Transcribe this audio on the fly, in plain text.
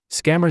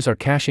Scammers are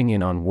cashing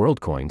in on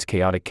Worldcoin's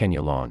chaotic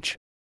Kenya launch.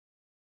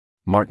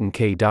 Martin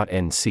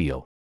K.N.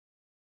 Seal.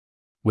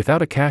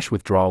 Without a cash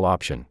withdrawal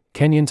option,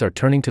 Kenyans are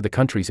turning to the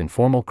country's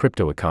informal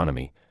crypto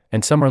economy,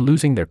 and some are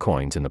losing their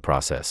coins in the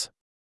process.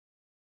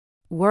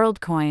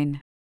 Worldcoin.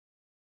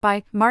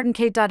 By Martin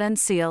K.N.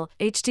 Seal,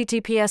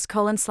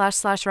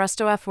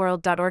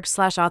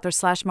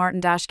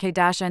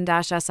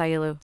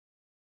 https://restofworld.org/author/martin-k-n-silu.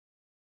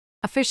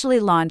 Officially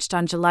launched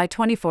on July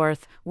 24,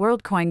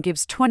 Worldcoin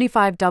gives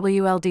 25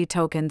 WLD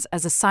tokens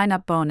as a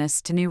sign-up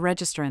bonus to new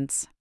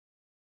registrants.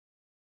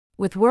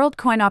 With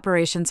Worldcoin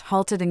operations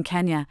halted in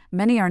Kenya,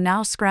 many are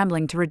now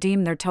scrambling to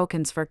redeem their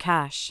tokens for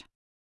cash.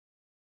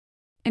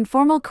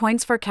 Informal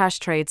coins for cash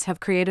trades have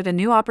created a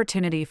new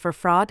opportunity for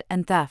fraud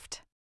and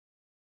theft.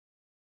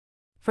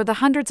 For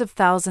the hundreds of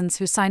thousands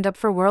who signed up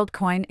for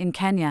Worldcoin in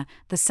Kenya,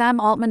 the Sam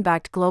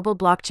Altman-backed global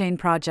blockchain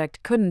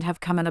project couldn't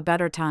have come at a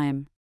better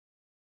time.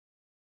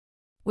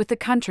 With the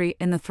country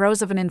in the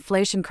throes of an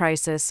inflation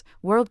crisis,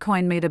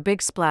 Worldcoin made a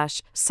big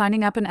splash,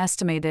 signing up an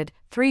estimated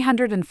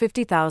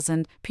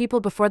 350,000 people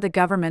before the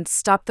government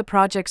stopped the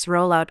project's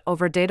rollout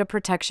over data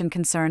protection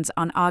concerns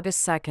on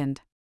August 2nd.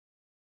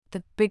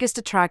 The biggest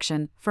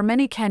attraction, for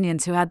many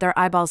Kenyans who had their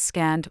eyeballs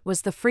scanned,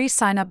 was the free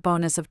sign-up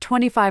bonus of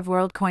 25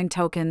 Worldcoin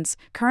tokens,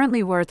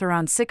 currently worth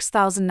around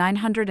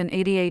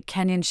 6,988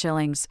 Kenyan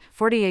shillings,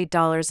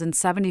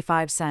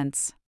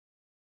 $48.75.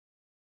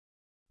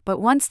 But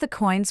once the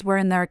coins were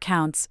in their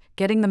accounts,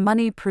 getting the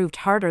money proved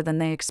harder than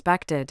they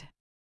expected.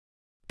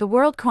 The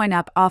Worldcoin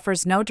app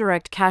offers no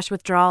direct cash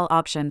withdrawal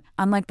option,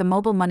 unlike the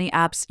mobile money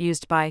apps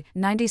used by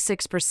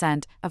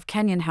 96% of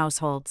Kenyan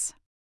households.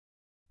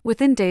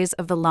 Within days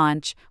of the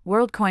launch,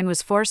 Worldcoin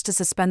was forced to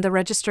suspend the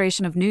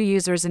registration of new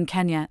users in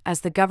Kenya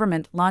as the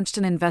government launched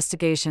an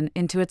investigation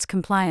into its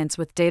compliance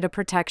with data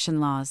protection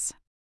laws.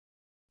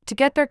 To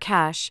get their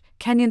cash,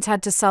 Kenyans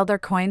had to sell their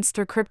coins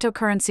through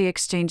cryptocurrency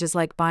exchanges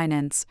like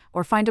Binance,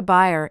 or find a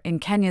buyer in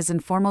Kenya's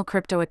informal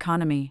crypto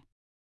economy.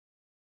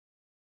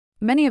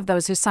 Many of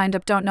those who signed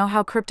up don't know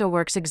how crypto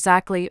works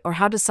exactly or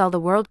how to sell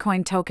the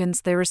Worldcoin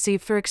tokens they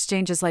receive through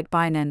exchanges like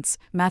Binance.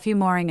 Matthew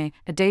Moringe,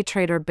 a day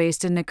trader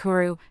based in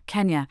Nakuru,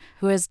 Kenya,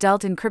 who has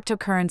dealt in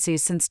cryptocurrencies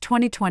since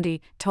 2020,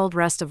 told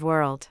Rest of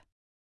World.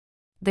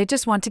 They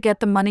just want to get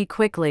the money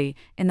quickly,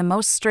 in the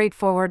most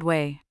straightforward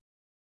way.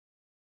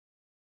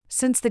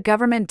 Since the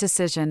government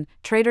decision,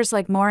 traders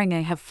like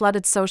Moringe have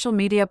flooded social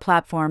media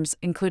platforms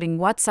including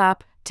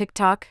WhatsApp,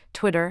 TikTok,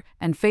 Twitter,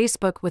 and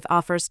Facebook with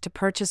offers to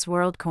purchase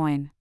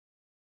Worldcoin.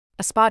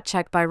 A spot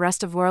check by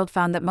Rest of World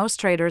found that most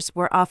traders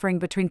were offering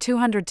between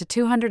 200 to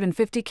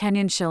 250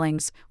 Kenyan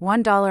shillings,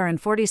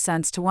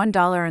 $1.40 to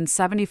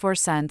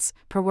 $1.74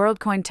 per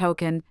Worldcoin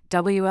token,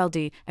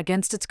 WLD,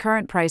 against its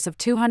current price of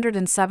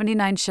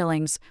 279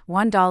 shillings,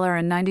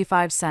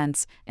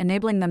 $1.95,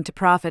 enabling them to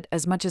profit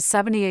as much as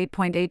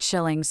 78.8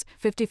 shillings,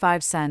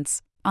 55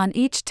 cents, on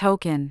each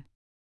token.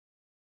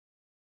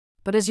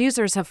 But as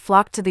users have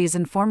flocked to these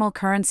informal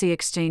currency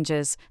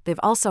exchanges, they've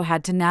also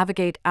had to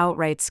navigate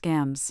outright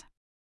scams.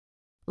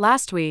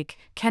 Last week,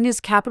 Kenya's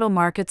Capital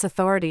Markets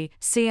Authority,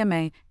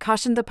 CMA,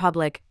 cautioned the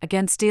public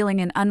against dealing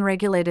in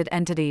unregulated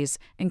entities,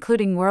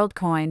 including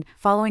Worldcoin,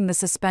 following the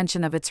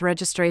suspension of its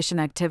registration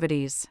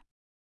activities.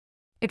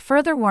 It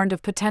further warned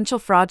of potential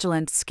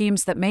fraudulent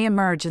schemes that may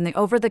emerge in the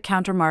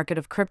over-the-counter market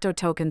of crypto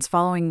tokens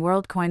following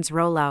Worldcoin's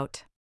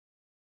rollout.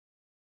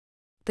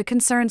 The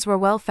concerns were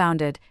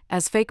well-founded,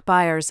 as fake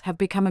buyers have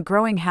become a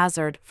growing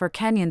hazard for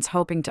Kenyans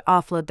hoping to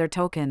offload their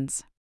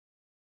tokens.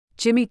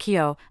 Jimmy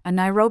Kio, a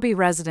Nairobi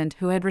resident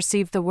who had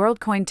received the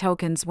Worldcoin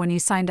tokens when he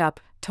signed up,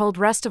 told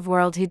Rest of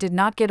World he did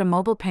not get a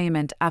mobile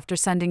payment after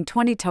sending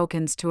 20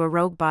 tokens to a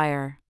rogue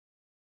buyer.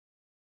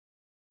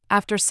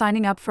 After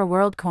signing up for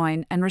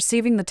Worldcoin and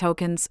receiving the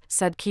tokens,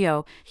 said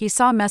Kio, he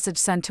saw a message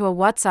sent to a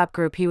WhatsApp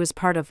group he was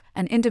part of.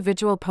 An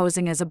individual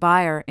posing as a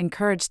buyer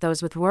encouraged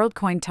those with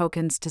Worldcoin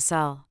tokens to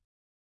sell.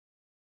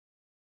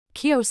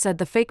 Kio said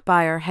the fake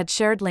buyer had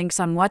shared links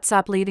on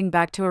WhatsApp leading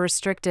back to a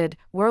restricted,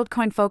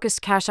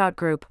 Worldcoin-focused cash-out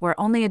group where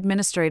only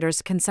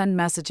administrators can send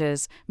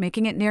messages,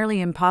 making it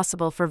nearly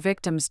impossible for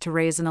victims to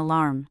raise an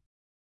alarm.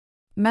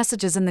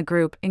 Messages in the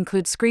group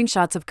include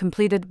screenshots of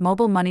completed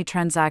mobile money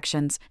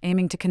transactions,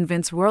 aiming to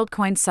convince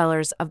Worldcoin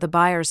sellers of the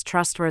buyer's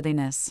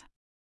trustworthiness.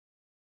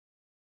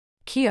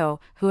 Kio,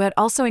 who had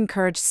also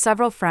encouraged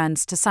several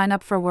friends to sign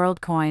up for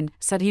Worldcoin,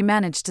 said he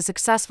managed to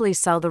successfully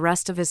sell the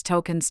rest of his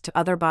tokens to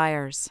other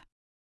buyers.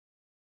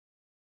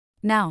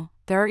 Now,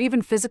 there are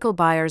even physical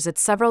buyers at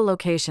several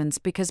locations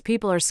because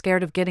people are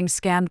scared of getting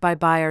scammed by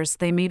buyers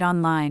they meet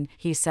online,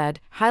 he said,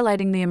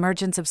 highlighting the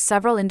emergence of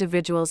several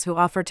individuals who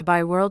offer to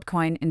buy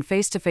Worldcoin in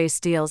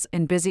face-to-face deals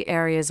in busy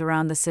areas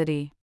around the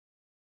city.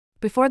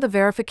 Before the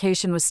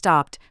verification was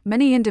stopped,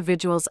 many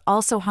individuals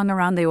also hung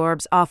around the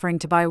orbs offering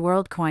to buy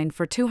Worldcoin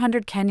for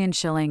 200 Kenyan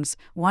shillings,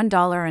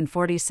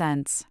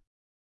 $1.40.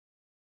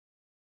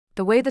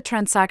 The way the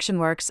transaction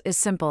works is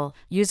simple.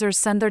 Users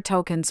send their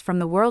tokens from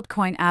the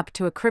Worldcoin app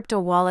to a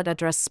crypto wallet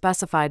address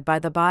specified by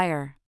the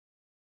buyer.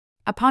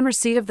 Upon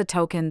receipt of the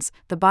tokens,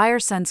 the buyer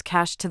sends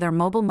cash to their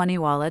mobile money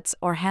wallets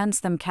or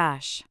hands them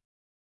cash.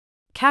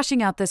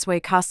 Cashing out this way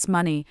costs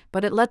money,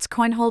 but it lets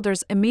coin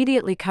holders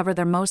immediately cover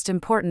their most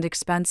important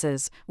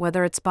expenses,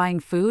 whether it's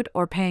buying food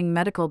or paying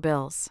medical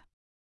bills.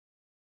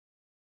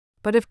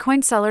 But if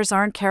coin sellers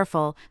aren't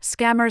careful,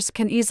 scammers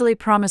can easily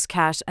promise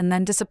cash and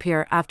then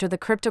disappear after the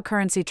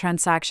cryptocurrency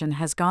transaction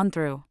has gone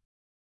through.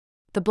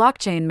 The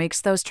blockchain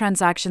makes those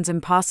transactions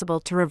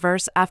impossible to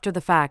reverse after the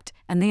fact,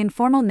 and the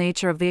informal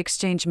nature of the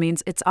exchange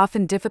means it's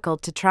often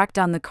difficult to track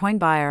down the coin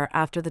buyer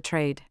after the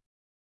trade.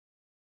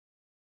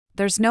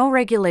 There's no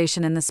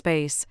regulation in the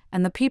space,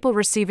 and the people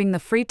receiving the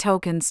free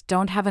tokens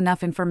don't have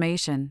enough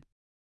information.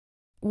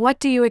 What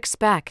do you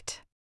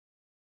expect?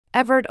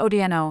 Everett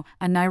Otieno,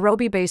 a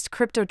Nairobi-based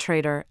crypto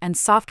trader and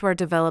software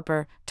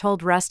developer,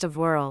 told Rest of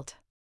World.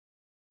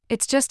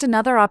 It's just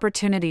another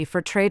opportunity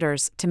for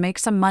traders to make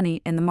some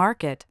money in the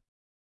market.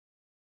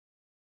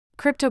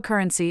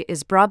 Cryptocurrency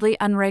is broadly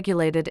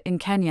unregulated in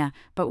Kenya,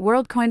 but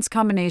Worldcoin's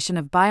combination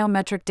of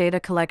biometric data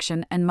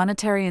collection and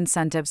monetary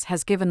incentives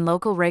has given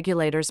local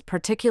regulators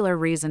particular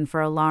reason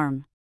for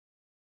alarm.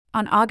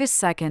 On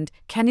August 2,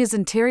 Kenya's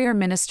Interior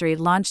Ministry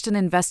launched an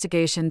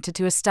investigation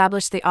to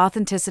establish the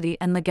authenticity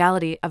and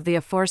legality of the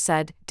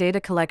aforesaid data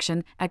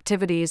collection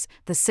activities,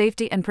 the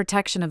safety and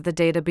protection of the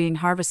data being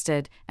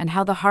harvested, and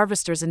how the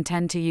harvesters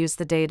intend to use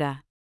the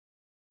data.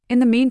 In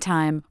the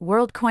meantime,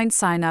 Worldcoin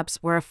signups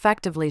were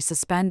effectively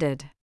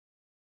suspended.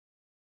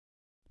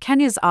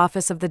 Kenya's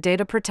Office of the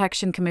Data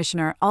Protection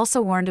Commissioner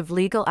also warned of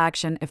legal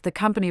action if the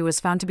company was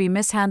found to be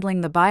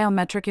mishandling the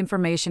biometric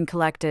information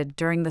collected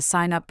during the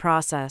sign-up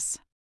process.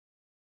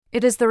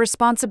 It is the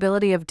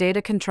responsibility of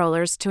data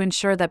controllers to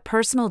ensure that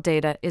personal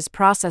data is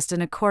processed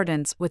in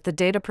accordance with the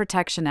Data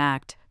Protection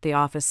Act, the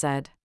office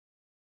said.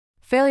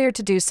 Failure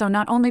to do so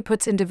not only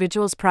puts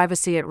individuals'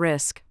 privacy at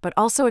risk, but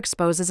also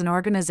exposes an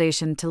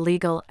organization to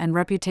legal and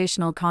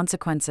reputational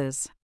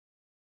consequences.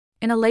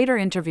 In a later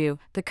interview,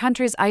 the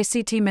country's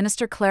ICT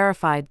minister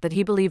clarified that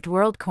he believed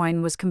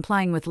Worldcoin was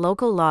complying with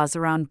local laws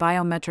around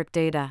biometric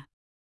data.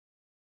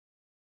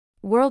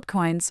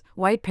 Worldcoin's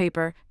white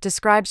paper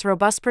describes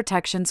robust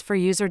protections for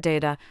user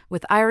data,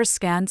 with iris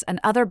scans and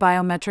other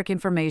biometric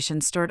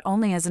information stored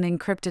only as an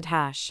encrypted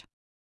hash.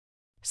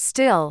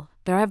 Still,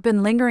 there have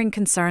been lingering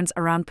concerns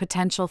around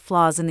potential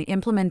flaws in the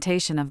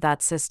implementation of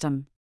that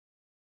system.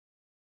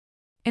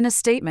 In a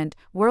statement,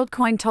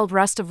 Worldcoin told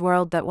Rest of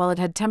World that while it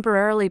had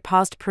temporarily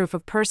paused proof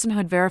of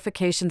personhood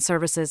verification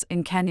services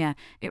in Kenya,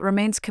 it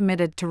remains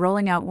committed to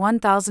rolling out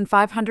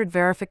 1,500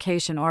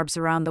 verification orbs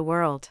around the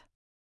world.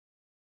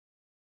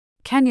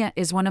 Kenya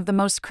is one of the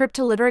most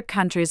crypto-literate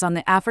countries on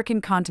the African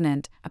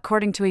continent,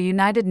 according to a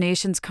United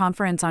Nations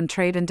Conference on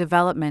Trade and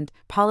Development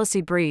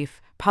policy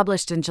brief,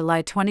 published in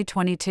July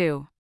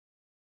 2022.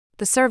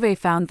 The survey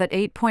found that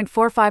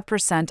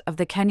 8.45% of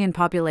the Kenyan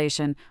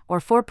population, or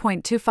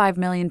 4.25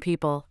 million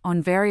people,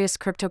 own various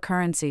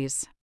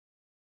cryptocurrencies.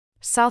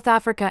 South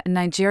Africa and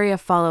Nigeria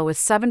follow with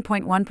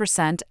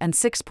 7.1% and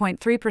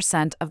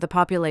 6.3% of the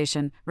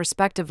population,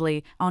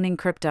 respectively, owning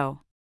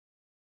crypto.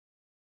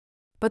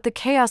 But the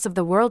chaos of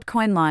the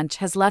Worldcoin launch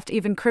has left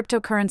even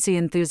cryptocurrency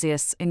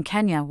enthusiasts in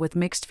Kenya with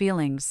mixed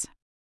feelings.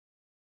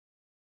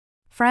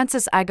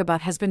 Francis Agaba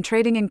has been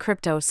trading in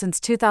crypto since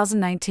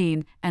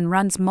 2019 and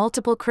runs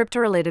multiple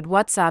crypto-related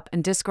WhatsApp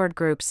and Discord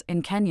groups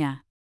in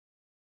Kenya.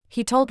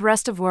 He told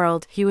Rest of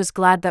World he was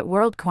glad that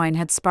Worldcoin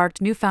had sparked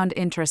newfound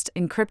interest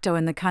in crypto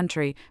in the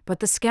country,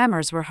 but the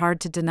scammers were hard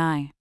to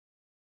deny.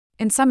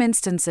 In some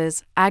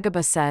instances,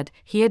 Agaba said,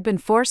 he had been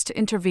forced to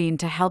intervene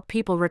to help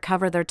people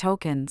recover their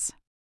tokens.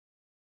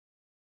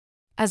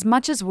 As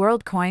much as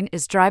Worldcoin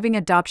is driving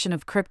adoption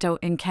of crypto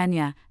in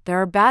Kenya, there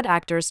are bad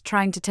actors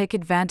trying to take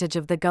advantage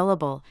of the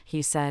gullible,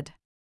 he said.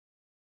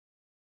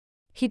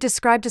 He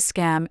described a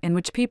scam in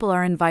which people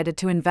are invited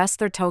to invest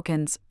their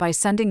tokens by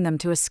sending them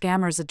to a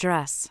scammer's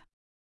address.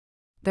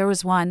 There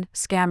was one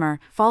scammer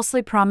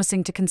falsely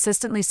promising to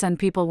consistently send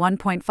people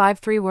 1.53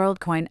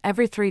 Worldcoin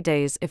every 3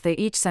 days if they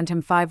each sent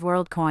him 5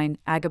 Worldcoin,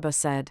 Agaba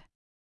said.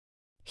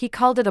 He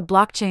called it a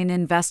blockchain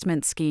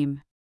investment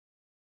scheme.